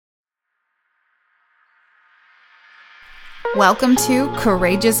Welcome to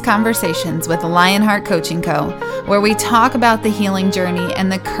Courageous Conversations with Lionheart Coaching Co., where we talk about the healing journey and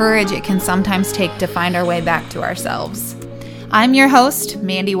the courage it can sometimes take to find our way back to ourselves. I'm your host,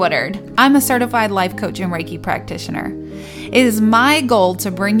 Mandy Woodard. I'm a certified life coach and Reiki practitioner. It is my goal to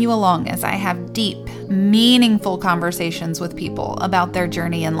bring you along as I have deep, meaningful conversations with people about their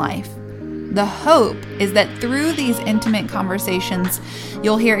journey in life. The hope is that through these intimate conversations,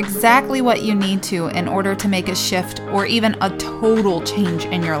 you'll hear exactly what you need to in order to make a shift or even a total change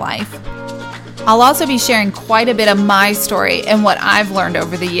in your life. I'll also be sharing quite a bit of my story and what I've learned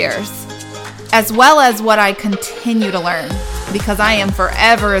over the years, as well as what I continue to learn, because I am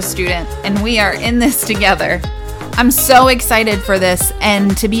forever a student and we are in this together. I'm so excited for this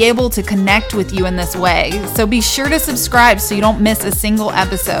and to be able to connect with you in this way, so be sure to subscribe so you don't miss a single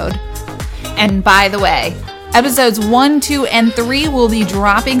episode. And by the way, episodes 1, 2, and 3 will be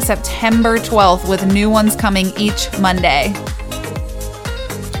dropping September 12th with new ones coming each Monday.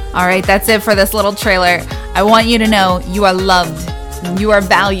 All right, that's it for this little trailer. I want you to know you are loved, you are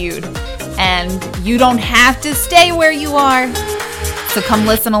valued, and you don't have to stay where you are. So come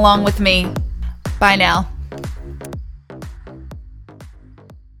listen along with me. Bye now.